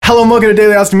Hello and welcome to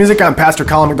Daily Austin Music. I'm Pastor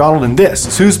Colin McDonald, and this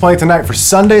is Who's Playing Tonight for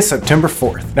Sunday, September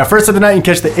 4th. Now, first of the night, you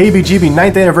can catch the ABGB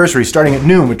 9th anniversary starting at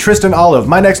noon with Tristan Olive,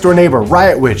 My Next Door Neighbor,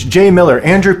 Riot Witch, Jay Miller,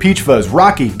 Andrew Peachfuzz,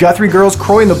 Rocky, Guthrie Girls,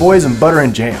 Croy and the Boys, and Butter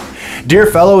and Jam. Dear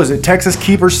Fellow is at Texas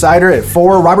Keeper Cider at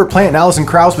 4. Robert Plant and Allison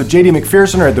Krause with JD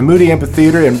McPherson are at the Moody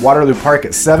Amphitheater in Waterloo Park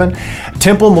at 7.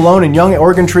 Temple, Malone, and Young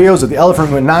Organ Trios at the Elephant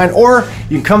Room at 9. Or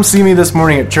you can come see me this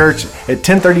morning at church at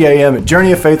 10:30 a.m. at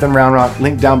Journey of Faith in Round Rock.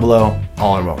 Link down below.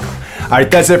 All are welcome. All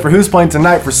right, that's it for Who's Playing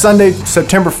Tonight for Sunday,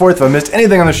 September 4th. If I missed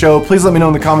anything on the show, please let me know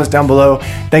in the comments down below.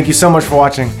 Thank you so much for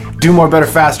watching. Do more, better,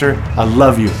 faster. I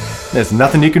love you. There's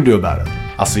nothing you can do about it.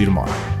 I'll see you tomorrow.